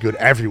was good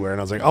everywhere.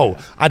 And I was like, oh,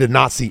 I did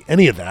not see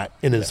any of that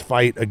in his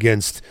fight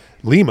against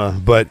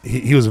Lima, but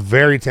he was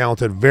very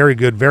talented, very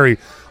good, very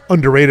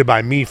underrated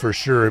by me for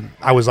sure.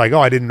 I was like, oh,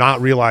 I did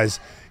not realize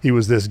he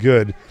was this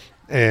good,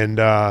 and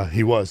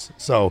he was.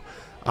 So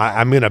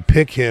I'm going to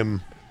pick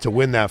him to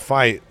win that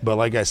fight, but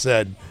like I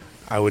said,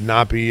 I would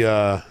not be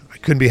I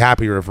couldn't be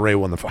happier if Ray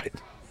won the fight.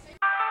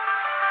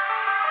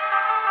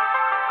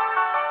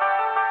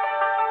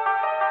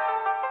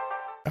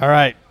 All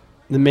right,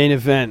 the main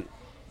event,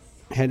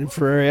 Hendon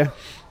Ferreira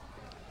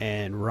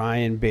and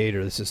Ryan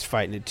Bader. This is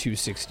fighting at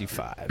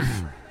 265.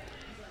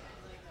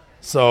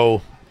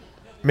 So,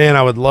 man,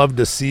 I would love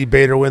to see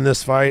Bader win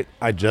this fight.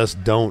 I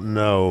just don't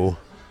know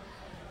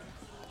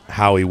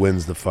how he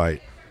wins the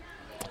fight.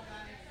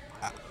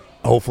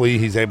 Hopefully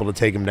he's able to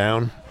take him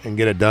down and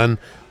get it done.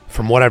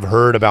 From what I've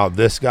heard about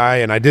this guy,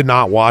 and I did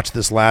not watch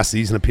this last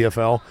season of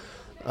PFL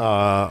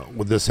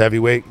with this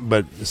heavyweight,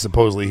 but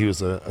supposedly he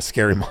was a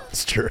scary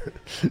monster.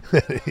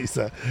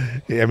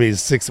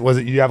 He's six. Was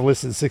it you have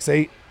listed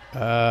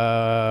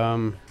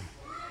 6'8"?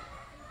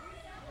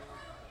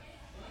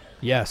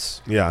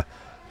 Yes. Yeah,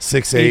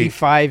 6'8",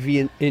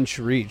 85-inch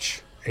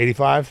reach.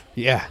 85.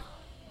 Yeah.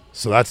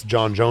 So that's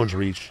John Jones'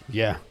 reach.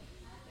 Yeah.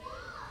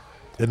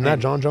 Isn't that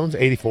John Jones?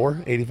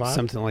 84, 85?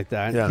 Something like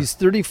that. Yeah. He's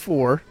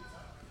 34.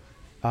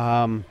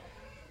 Man,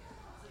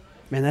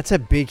 that's a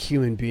big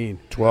human being.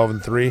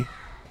 12-3.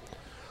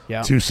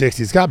 Yeah.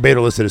 260. He's got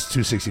Bader listed as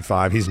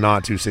 265. He's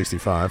not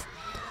 265.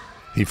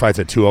 He fights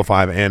at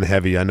 205 and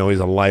heavy. I know he's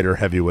a lighter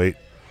heavyweight.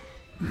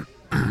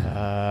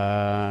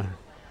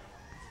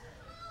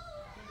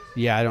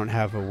 Yeah, I don't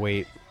have a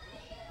weight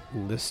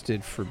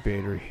listed for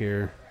Bader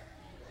here.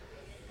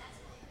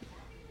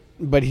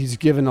 But he's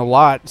given a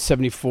lot,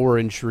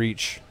 74-inch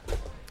reach.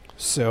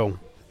 So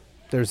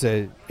there's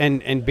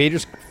and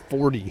Bader's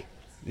 40.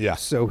 Yeah.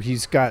 So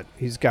he's got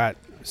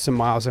some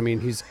miles. I mean,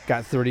 he's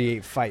got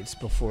 38 fights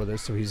before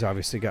this, so he's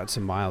obviously got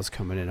some miles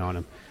coming in on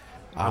him.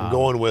 I'm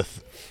going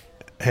with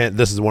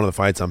this is one of the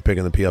fights I'm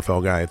picking the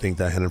PFL guy. I think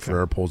that Renan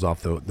Ferrer pulls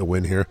off the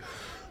win here.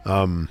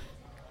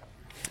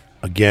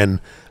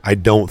 Again, I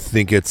don't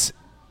think it's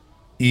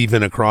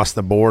even across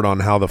the board on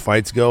how the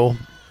fights go.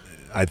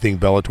 I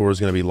think Bellator is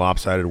going to be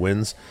lopsided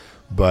wins,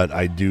 but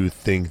I do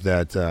think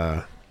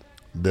that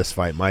this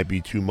fight might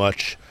be too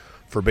much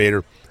for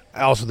Bader.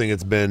 I also think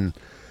it's been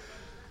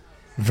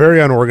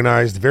very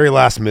unorganized, very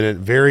last minute,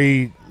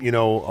 very, a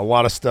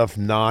lot of stuff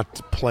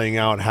not playing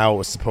out how it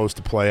was supposed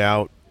to play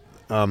out,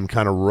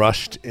 kind of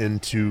rushed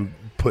into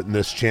putting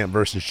this champ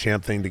versus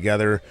champ thing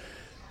together.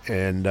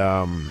 And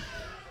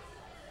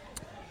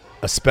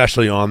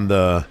especially on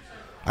the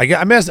I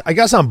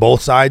guess on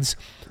both sides,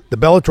 the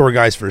Bellator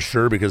guys for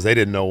sure, because they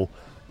didn't know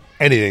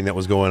anything that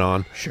was going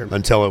on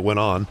until it went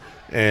on.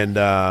 And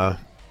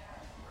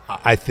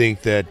I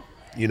think that,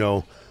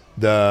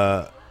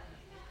 the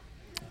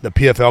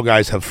PFL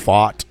guys have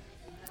fought.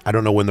 I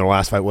don't know when their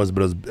last fight was,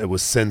 but it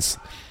was since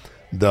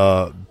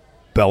the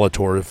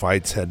Bellator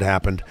fights had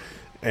happened.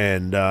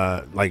 And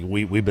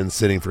we've been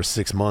sitting for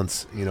 6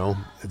 months,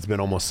 it's been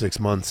almost 6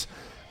 months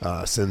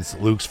since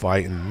Luke's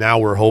fight. And now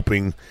we're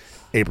hoping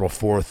April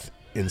 4th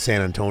in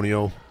San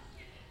Antonio,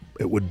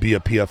 it would be a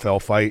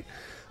PFL fight.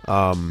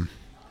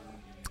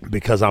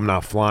 Because I'm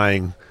not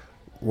flying,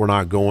 we're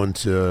not going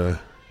to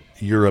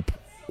Europe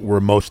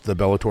where most of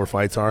the Bellator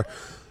fights are.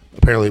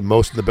 Apparently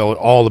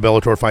all the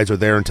Bellator fights are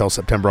there until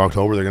September,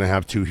 October. They're going to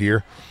have 2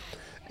 here.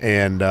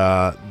 And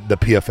the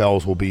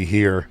PFLs will be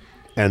here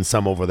and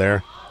some over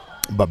there.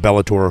 But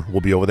Bellator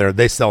will be over there.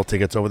 They sell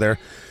tickets over there.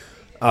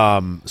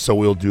 So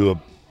we'll do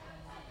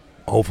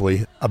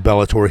hopefully a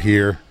Bellator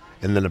here,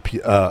 and then a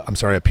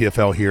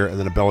PFL here, and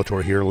then a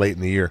Bellator here late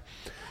in the year.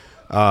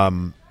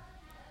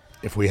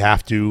 If we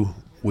have to,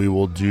 we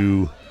will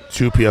do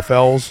 2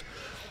 PFLs.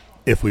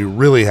 If we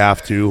really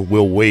have to,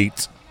 we'll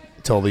wait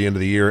till the end of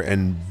the year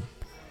and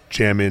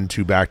jam in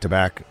 2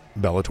 back-to-back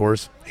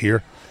Bellators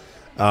here.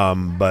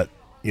 But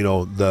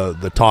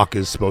the talk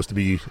is supposed to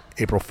be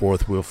April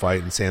 4th. We'll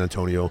fight in San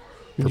Antonio.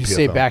 When you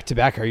say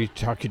back-to-back, are you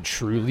talking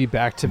truly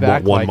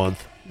back-to-back? One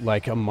month.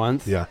 Like a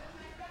month? Yeah.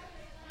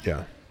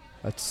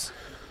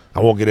 I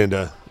won't get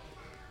into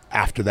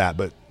after that,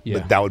 but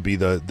that would be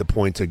the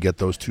point to get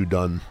those 2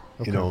 done,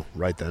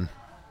 right then.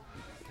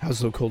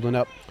 How's Luke holding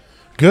up?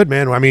 Good,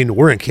 man. I mean,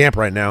 we're in camp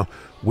right now.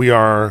 We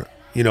are,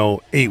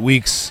 8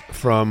 weeks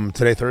from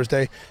today,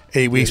 Thursday,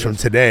 8 weeks from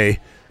today,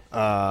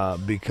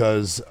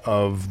 because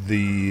of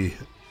the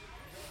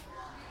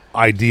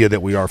idea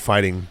that we are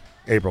fighting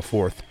April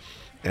 4th.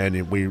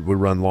 And we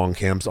run long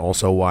camps.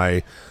 Also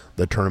why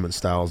the tournament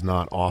style is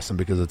not awesome,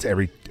 because it's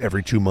every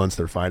 2 months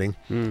they're fighting.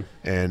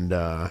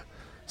 And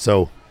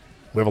so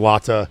we have a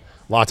lot to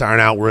iron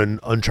out. We're in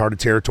uncharted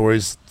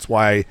territories. That's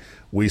why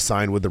we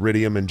signed with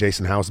Iridium, and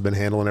Jason House has been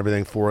handling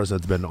everything for us.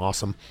 It's been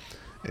awesome.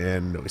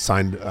 And we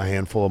signed a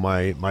handful of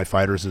my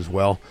fighters as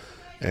well.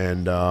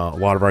 And a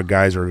lot of our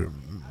guys are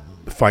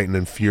fighting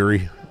in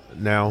Fury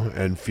now,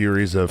 and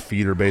Fury's a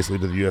feeder basically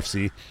to the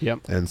UFC.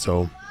 Yep. And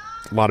so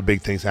a lot of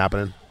big things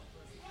happening.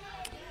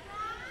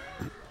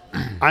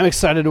 I'm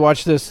excited to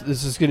watch this.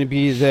 This is going to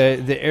be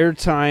the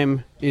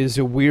airtime is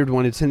a weird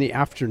one. It's in the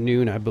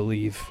afternoon, I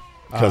believe.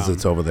 Because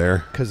it's over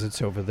there.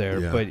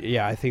 Yeah. But,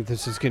 I think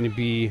this is going to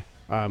be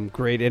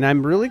great. And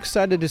I'm really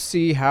excited to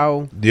see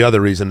how... The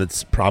other reason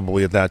it's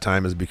probably at that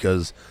time is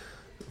because,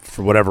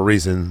 for whatever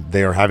reason,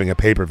 they are having a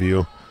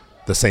pay-per-view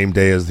the same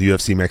day as the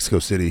UFC Mexico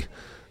City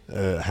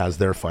has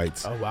their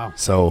fights. Oh, wow.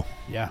 So...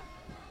 Yeah.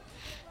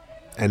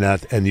 And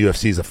the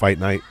UFC is a fight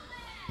night.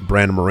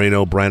 Brandon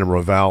Moreno, Brandon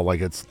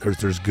Royval,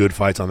 there's good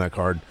fights on that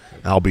card.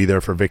 I'll be there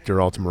for Victor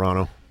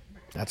Altamirano.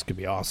 That's going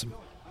to be awesome.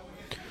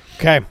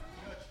 Okay.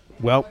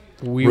 Well,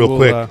 we will...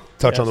 Real quick,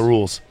 touch yes. on the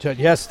rules.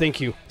 Yes, thank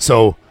you.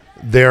 So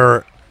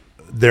they're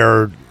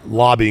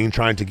lobbying,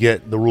 trying to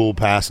get the rule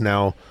passed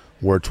now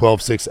where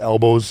 12-6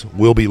 elbows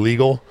will be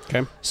legal.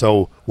 Okay.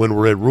 So when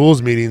we're at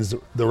rules meetings,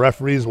 the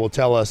referees will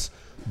tell us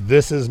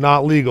this is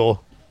not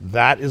legal,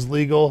 that is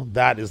legal,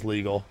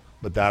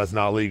 but that is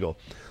not legal.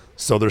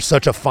 So there's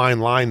such a fine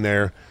line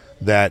there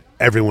that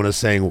everyone is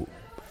saying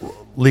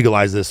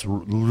legalize this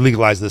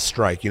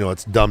strike.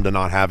 It's dumb to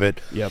not have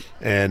it. Yep.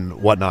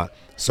 And whatnot.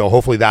 So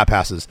hopefully that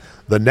passes.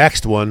 The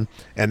next one,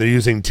 and they're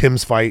using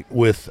Tim's fight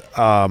with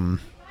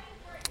Mohamed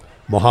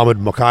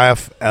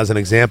Mokaev as an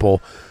example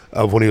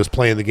of when he was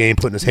playing the game,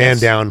 putting his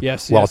hand down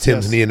while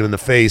Tim's kneeing him in the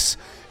face.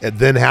 It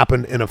then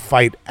happened in a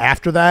fight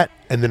after that,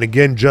 and then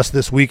again just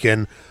this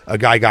weekend, a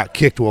guy got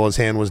kicked while his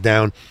hand was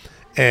down.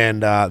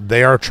 and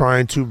they are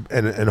trying to,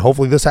 and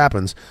hopefully this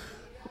happens,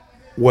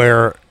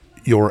 where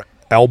your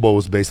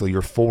elbows, basically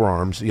your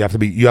forearms, you have to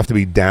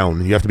be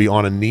down. You have to be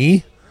on a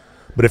knee,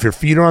 but if your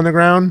feet are on the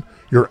ground,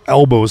 your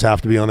elbows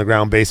have to be on the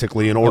ground,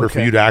 basically, in order for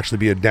you to actually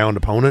be a downed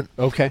opponent.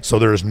 Okay. So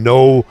there's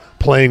no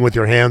playing with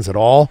your hands at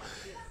all.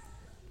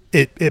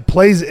 It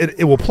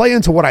will play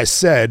into what I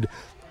said.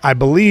 I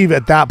believe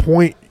at that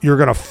point you're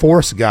going to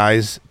force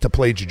guys to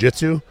play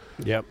jiu-jitsu.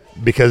 Yep.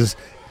 Because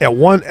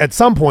at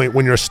some point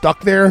when you're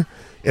stuck there,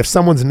 if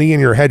someone's knee in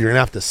your head, you're going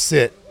to have to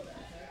sit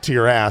to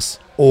your ass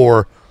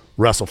or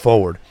wrestle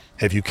forward.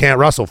 If you can't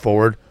wrestle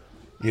forward,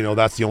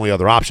 that's the only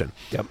other option.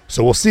 Yep.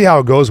 So we'll see how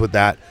it goes with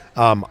that.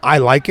 I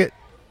like it,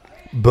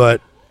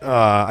 but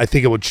I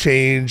think it would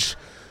change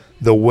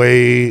the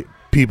way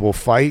people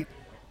fight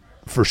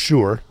for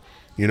sure.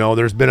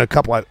 There's been a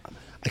couple. I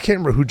can't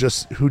remember who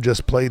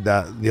just played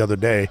that the other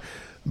day,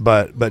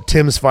 but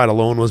Tim's fight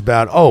alone was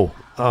bad.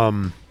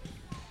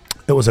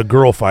 It was a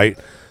girl fight,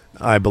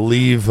 I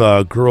believe.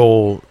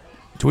 Girl.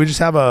 Do we just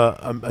have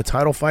a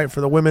title fight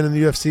for the women in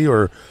the UFC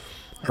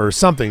or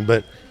something?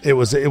 But it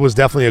was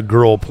definitely a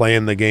girl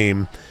playing the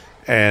game,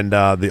 and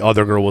the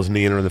other girl was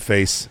kneeing her in the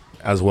face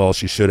as well.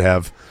 She should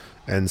have,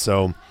 and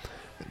so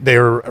they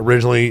were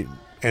originally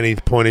any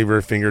point of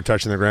your finger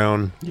touching the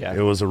ground. Yeah.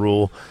 It was a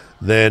rule.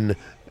 Then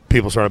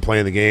people started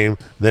playing the game.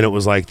 Then it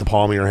was like the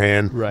palm of your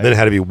hand. Right. Then it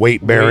had to be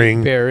weight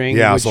bearing.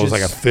 Yeah, so it was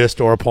like a fist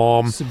or a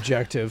palm.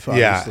 Subjective,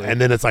 obviously. Yeah, and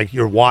then it's like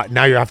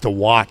now you have to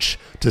watch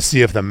to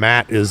see if the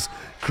mat is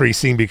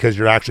creasing because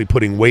you're actually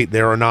putting weight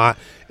there or not.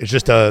 It's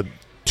just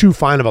too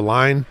fine of a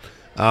line.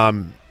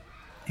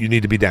 You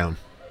need to be down,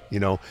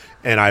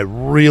 And I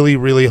really,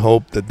 really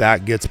hope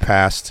that gets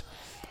passed.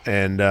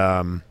 And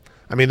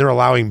they're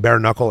allowing bare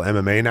knuckle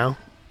MMA now.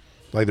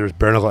 Like there's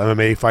bare knuckle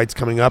MMA fights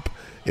coming up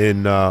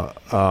in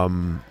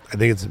I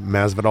think it's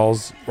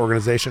Masvidal's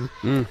organization.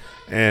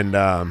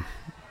 And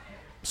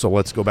so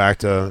let's go back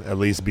to at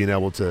least being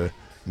able to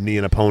knee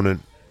an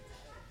opponent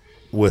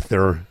with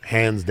their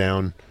hands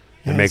down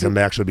and make them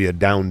actually be a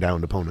downed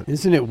opponent.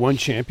 Isn't it one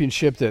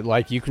championship that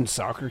like you can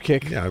soccer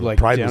kick? Yeah, like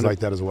Pride was like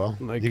that as well.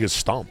 Like, you can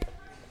stomp.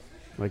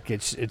 Like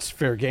it's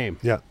fair game.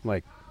 Yeah.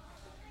 Like.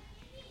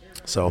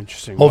 So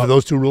Interesting. hopefully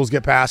those two rules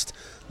get passed.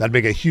 That'd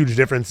make a huge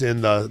difference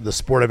in the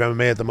sport of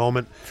MMA at the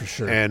moment. For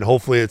sure. And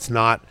hopefully it's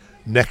not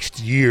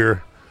next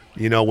year,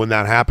 when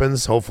that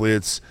happens. Hopefully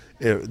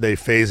they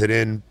phase it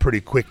in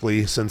pretty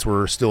quickly since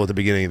we're still at the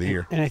beginning of the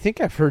year. And I think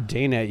I've heard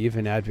Dana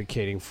even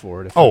advocating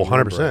for it.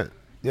 100%.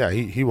 Yeah,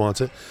 he wants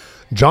it.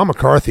 John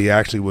McCarthy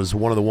actually was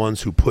one of the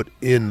ones who put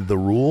in the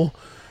rule.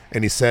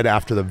 And he said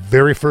after the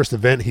very first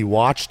event he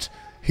watched,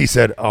 he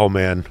said, "Oh,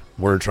 man,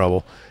 we're in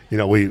trouble.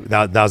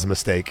 That was a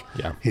mistake."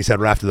 Yeah. He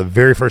said after the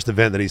very first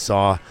event that he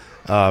saw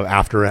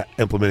after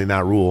implementing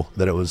that rule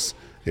that it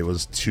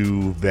was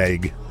too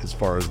vague as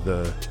far as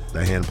the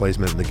hand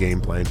placement and the game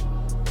playing.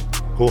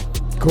 Cool.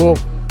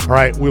 All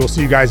right, we will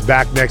see you guys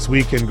back next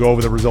week and go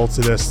over the results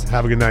of this.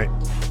 Have a good night.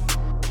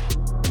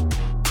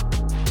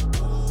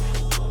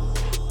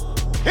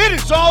 It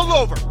is all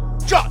over,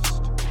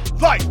 just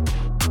like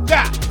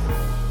that.